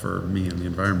terrible for me and the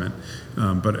environment.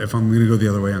 But if I'm going to go the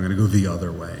other way, I'm going to go the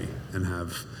other way and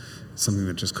have something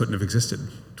that just couldn't have existed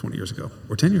 20 years ago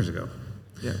or 10 years ago.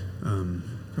 Yeah.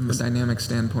 From a dynamic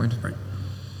standpoint. Right.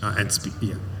 And speed,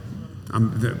 yeah.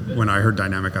 When I heard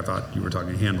dynamic, I thought you were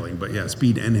talking handling, but yeah,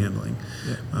 speed and handling.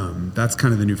 Yeah. That's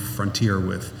kind of the new frontier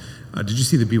with. Did you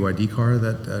see the BYD car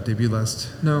that debuted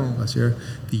last year?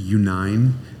 The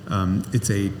U9. It's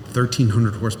a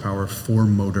 1,300 horsepower,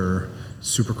 4-motor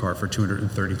supercar for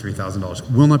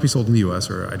 $233,000. Will not be sold in the U.S.,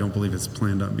 or I don't believe it's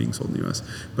planned on being sold in the U.S.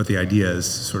 But the idea is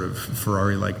sort of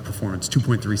Ferrari-like performance,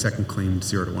 2.3 second claimed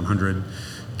 0 to 100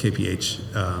 kph.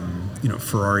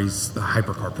 Ferrari's the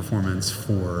hypercar performance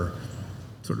for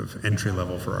sort of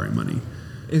entry-level Ferrari money.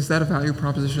 Is that a value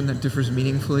proposition that differs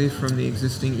meaningfully from the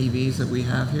existing EVs that we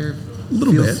have here? A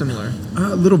little bit. Similar.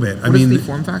 A little bit. What is the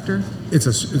form factor? It's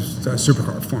a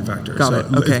supercar form factor. Got it.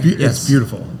 Okay. It's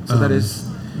beautiful. So that is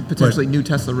potentially new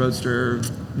Tesla Roadster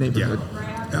neighborhood.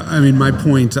 Yeah. My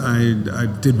point, I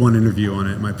did one interview on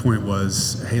it. My point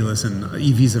was, hey, listen,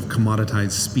 EVs have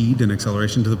commoditized speed and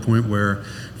acceleration to the point where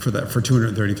for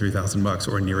 $233,000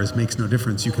 or near makes no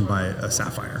difference. You can buy a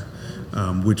Sapphire,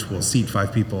 which will seat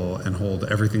 5 people and hold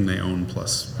everything they own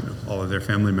plus all of their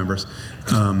family members,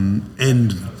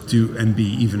 and be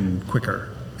even quicker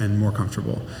and more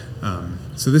comfortable.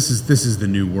 So this is the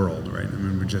new world, right?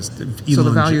 So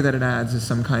the value that it adds is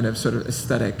some kind of sort of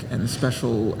aesthetic and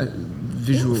special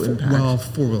visual impact. Well,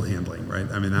 4-wheel handling, right?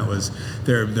 That was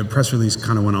the press release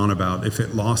kind of went on about if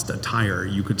it lost a tire,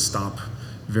 you could stop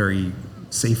very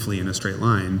safely in a straight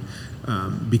line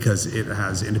because it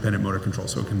has independent motor control,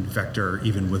 so it can vector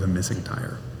even with a missing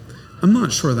tire. I'm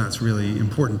not sure that's really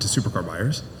important to supercar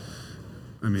buyers.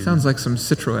 Sounds like some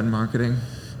Citroën marketing.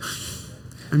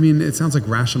 It sounds like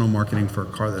rational marketing for a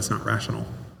car that's not rational.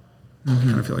 I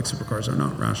kind of feel like supercars are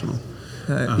not rational.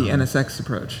 The NSX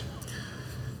approach.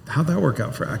 How'd that work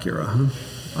out for Acura,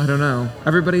 huh? I don't know.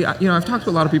 Everybody, I've talked to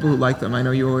a lot of people who like them. I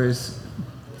know you always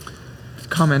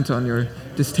comment on your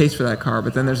distaste for that car,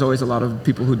 but then there's always a lot of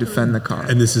people who defend the car.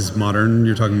 And this is modern,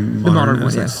 you're talking modern? The modern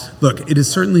one, yes. Look, it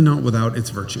is certainly not without its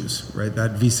virtues, right?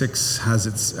 That V6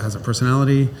 has a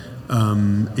personality.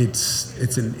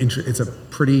 It's a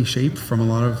pretty shape from a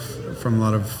lot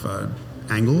of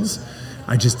angles.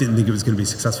 I just didn't think it was going to be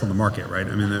successful in the market, right?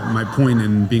 My point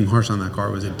in being harsh on that car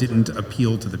was it didn't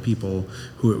appeal to the people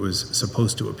who it was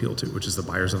supposed to appeal to, which is the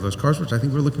buyers of those cars, which I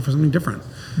think were looking for something different.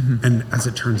 And as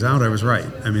it turns out, I was right.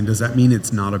 Does that mean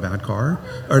it's not a bad car?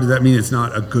 Or does that mean it's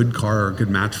not a good car or a good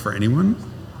match for anyone?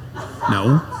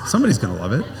 No. Somebody's going to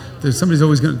love it.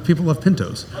 People love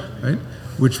Pintos, right?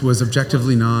 Which was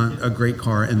objectively not a great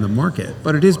car in the market.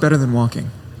 But it is better than walking.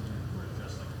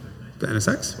 The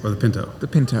NSX or the Pinto? The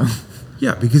Pinto.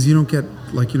 Yeah, because you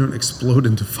don't explode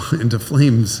into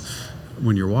flames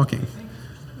when you're walking.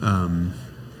 I'm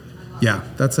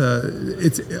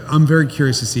very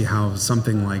curious to see how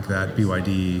something like that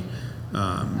BYD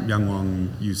Yangwang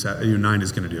U9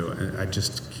 is going to do. I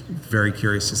just very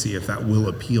curious to see if that will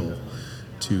appeal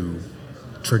to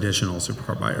traditional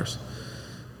supercar buyers.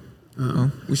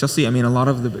 Well, we shall see. A lot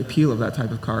of the appeal of that type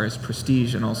of car is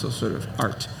prestige and also sort of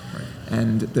art. Right.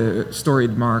 And the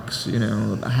storied marques,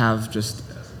 have just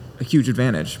a huge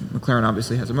advantage. McLaren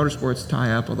obviously has a motorsports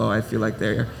tie-up, although I feel like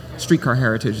their streetcar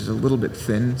heritage is a little bit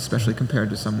thin, especially compared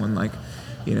to someone like,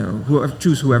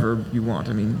 choose whoever you want.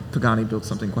 Pagani built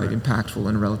something quite impactful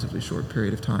in a relatively short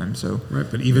period of time. So right,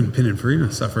 but even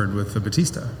Pininfarina suffered with the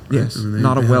Battista. Right? Yes,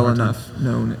 not a well enough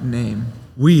known name.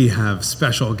 We have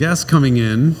special guests coming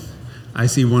in. I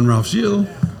see one Ralph Gilles.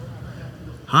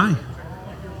 Hi.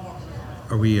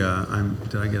 Are we, did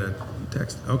I get a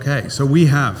text? Okay, so we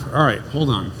have, all right, hold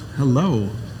on. Hello.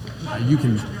 You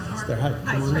can, hi.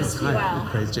 Hi, Chris. Hi,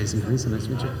 Chris, Jason Grease, nice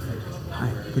to meet you.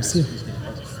 Hi, good to see you.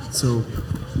 So,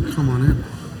 come on in.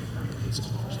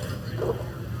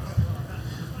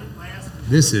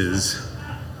 This is,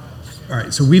 all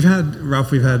right, so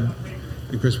Ralph, and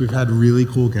Chris, we've had really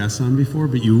cool guests on before,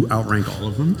 but you outrank all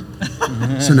of them.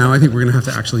 So now I think we're going to have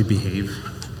to actually behave. Do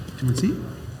you want to see?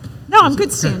 No, I'm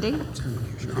good standing.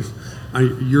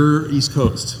 You're East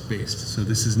Coast based, so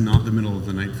this is not the middle of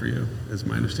the night for you, is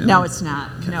my understanding. No, it's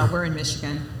not. No, we're in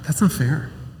Michigan. That's not fair.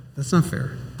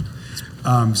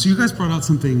 So you guys brought out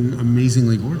something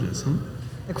amazingly gorgeous, huh?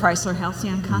 The Chrysler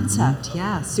Halcyon concept.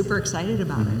 Yeah, super excited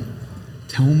about it.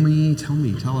 Tell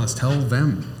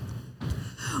them.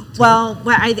 Well,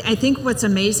 I think what's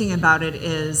amazing about it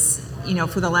is,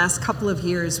 for the last couple of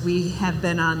years, we have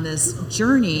been on this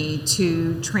journey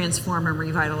to transform and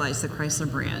revitalize the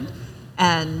Chrysler brand.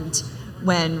 And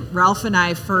when Ralph and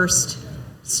I first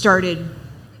started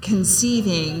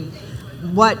conceiving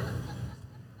what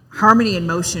harmony in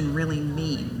motion really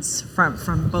means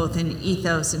from both an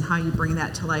ethos and how you bring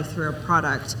that to life through a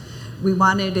product, we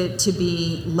wanted it to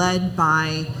be led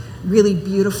by really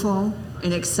beautiful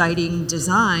and exciting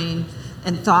design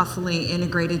and thoughtfully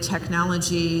integrated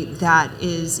technology that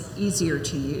is easier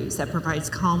to use, that provides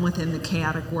calm within the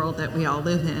chaotic world that we all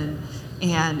live in,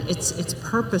 and it's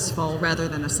purposeful rather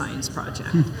than a science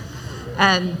project.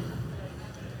 And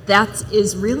that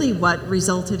is really what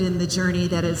resulted in the journey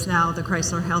that is now the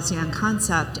Chrysler Halcyon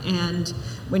concept. And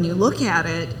when you look at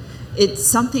it, it's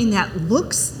something that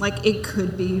looks like it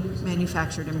could be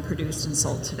manufactured and produced and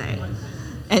sold today.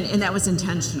 And that was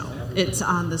intentional. It's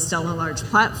on the Stella Large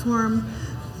platform.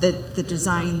 The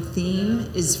design theme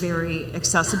is very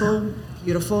accessible,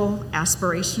 beautiful,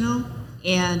 aspirational,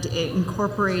 and it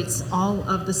incorporates all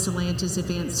of the Stellantis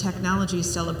advanced technology,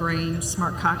 Stella Brain,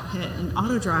 Smart Cockpit, and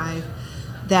Auto Drive,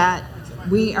 that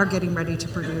we are getting ready to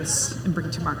produce and bring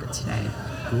to market today.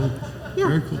 Cool. Yeah.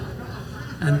 Very cool.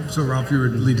 And so, Ralph, you were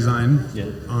lead design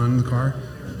on the car.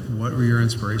 What were your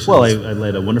inspirations? Well, I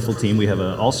led a wonderful team. We have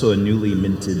also a newly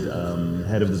minted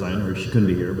head of design. She couldn't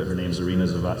be here, but her name's Irina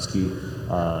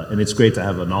Zavatsky. And it's great to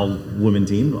have an all-women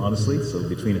team, honestly. So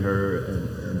between her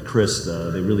and Chris,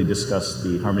 they really discussed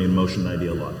the harmony in motion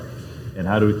idea a lot. And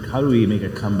how do we make a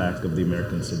comeback of the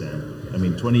American sedan? I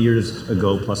mean, 20 years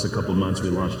ago, plus a couple of months, we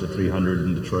launched a 300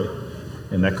 in Detroit.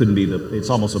 And that couldn't be it's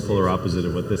almost a polar opposite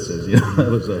of what this is. It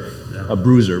was a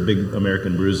bruiser, big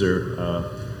American bruiser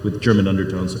with German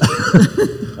undertones.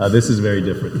 This is very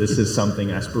different. This is something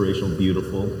aspirational,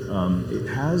 beautiful. It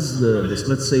has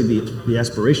let's say the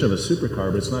aspiration of a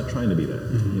supercar, but it's not trying to be that.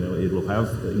 It will have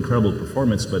incredible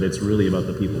performance, but it's really about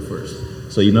the people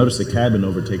first. So you notice the cabin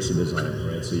overtakes the design,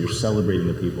 right? So you're celebrating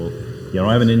the people. You don't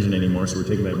have an engine anymore, so we're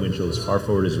taking that windshield as far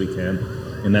forward as we can.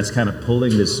 And that's kind of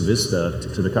pulling this vista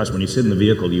to the customer. When you sit in the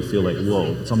vehicle, you feel like,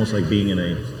 whoa, it's almost like being in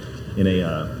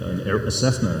a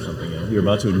Cessna or something. You're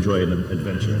about to enjoy an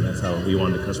adventure, and that's how we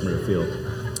want the customer to feel.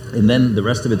 And then the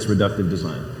rest of it's reductive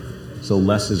design. So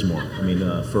less is more. I mean,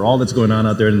 for all that's going on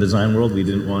out there in the design world, we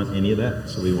didn't want any of that.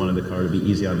 So we wanted the car to be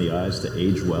easy on the eyes, to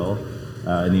age well.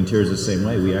 And the interior is the same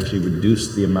way. We actually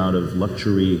reduced the amount of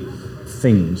luxury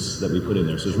things that we put in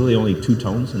there. So there's really only 2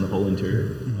 tones in the whole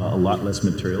interior, a lot less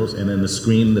materials. And then the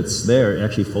screen that's there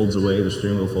actually folds away, the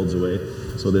steering wheel folds away.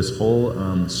 So this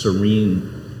whole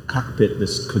serene cockpit,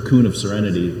 this cocoon of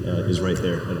serenity is right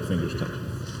there at a finger's touch.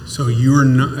 So you're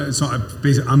not. So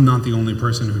I'm not the only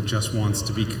person who just wants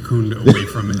to be cocooned away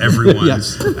from everyone.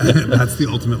 Yes. That's the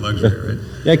ultimate luxury, right?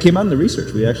 Yeah, it came out in the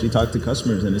research. We actually talked to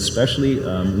customers, and especially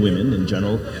women in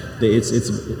general.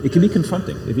 It can be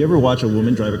confronting. If you ever watch a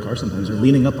woman drive a car, sometimes they're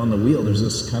leaning up on the wheel. There's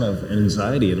this kind of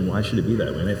anxiety, and why should it be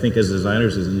that way? And I think as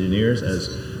designers, as engineers, as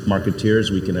marketeers,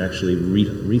 we can actually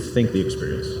rethink the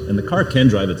experience. And the car can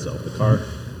drive itself. The car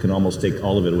can almost take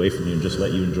all of it away from you and just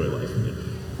let you enjoy life.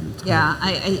 Yeah,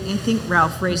 I think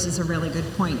Ralph raises a really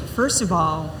good point. First of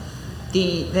all,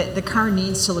 the car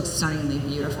needs to look stunningly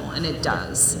beautiful, and it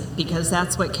does, because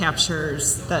that's what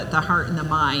captures the heart and the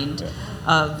mind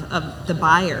of the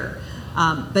buyer.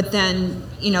 But then,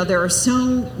 there are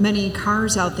so many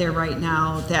cars out there right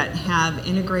now that have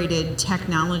integrated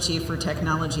technology for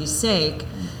technology's sake,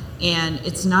 and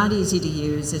it's not easy to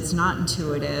use, it's not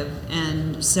intuitive.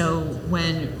 And so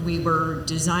when we were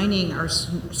designing our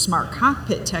smart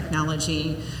cockpit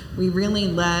technology, we really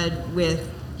led with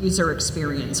user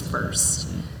experience first.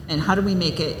 And how do we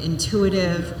make it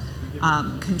intuitive,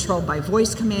 controlled by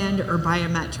voice command or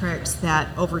biometrics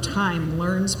that over time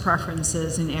learns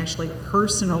preferences and actually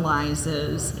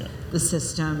personalizes the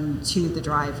system to the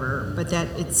driver, but that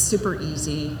it's super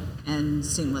easy and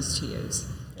seamless to use.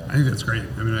 I think that's great.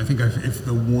 I mean, I think if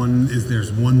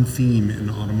there's one theme in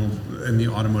the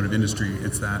automotive industry,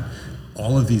 it's that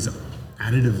all of these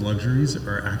additive luxuries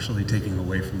are actually taking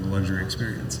away from the luxury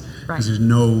experience. Right. Because there's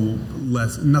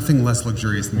nothing less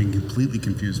luxurious than being completely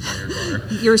confused by your car.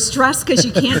 You're stressed because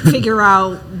you can't figure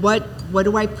out what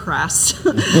do I press?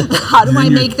 How do I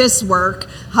make this work?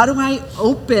 How do I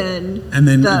open? And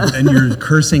then you're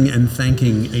cursing and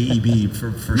thanking AEB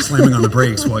for slamming on the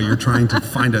brakes while you're trying to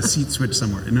find a seat switch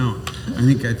somewhere. No,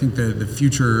 I think the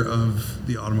future of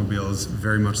the automobile is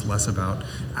very much less about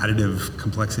additive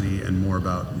complexity and more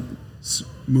about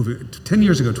moving 10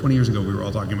 years ago, 20 years ago, we were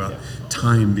all talking about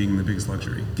time being the biggest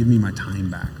luxury. Give me my time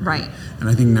back. Right. And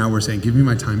I think now we're saying, give me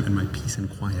my time and my peace and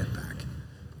quiet back.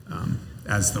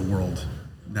 As the world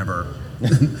never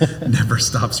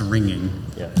stops ringing.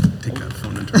 Yeah. Take that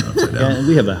phone and turn it upside down. Yeah, and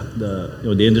we have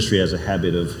the industry has a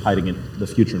habit of hiding the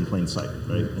future in plain sight,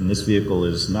 right? And this vehicle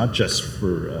is not just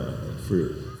for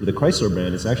the Chrysler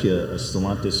brand. It's actually a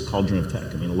Stellantis cauldron of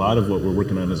tech. I mean, a lot of what we're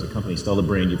working on as a company, Stella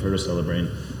Brain, you've heard of Stella Brain,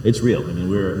 it's real. I mean,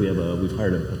 we've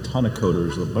hired a ton of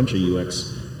coders, a bunch of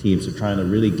UX teams are trying to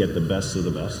really get the best of the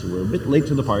best. We're a bit late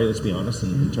to the party, let's be honest,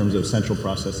 in terms of central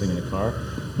processing in a car.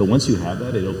 But once you have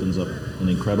that, it opens up an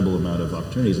incredible amount of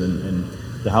opportunities. And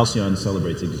the Halcyon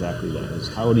celebrates exactly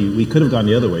that. We could have gone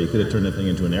the other way. You could have turned that thing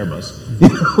into an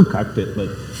Airbus cockpit, but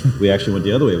we actually went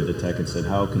the other way with the tech and said,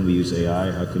 how can we use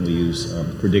AI? How can we use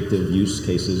predictive use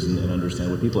cases and understand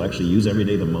what people actually use every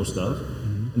day the most of?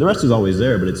 And the rest is always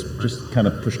there, but it's just kind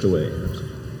of pushed away.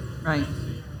 Right.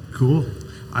 Cool.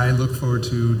 I look forward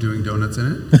to doing donuts in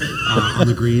it on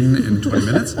the green in 20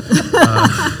 minutes.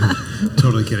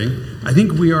 Totally kidding. I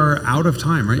think we are out of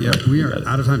time, right? Yeah, we are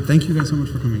out of time. Thank you guys so much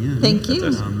for coming in. Thank you.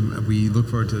 We look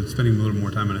forward to spending a little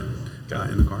more time on it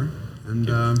in the car. And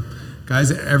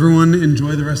guys, everyone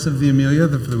enjoy the rest of the Amelia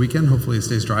for the weekend. Hopefully it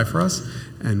stays dry for us.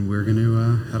 And we're going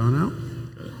to head on out.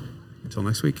 Until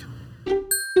next week.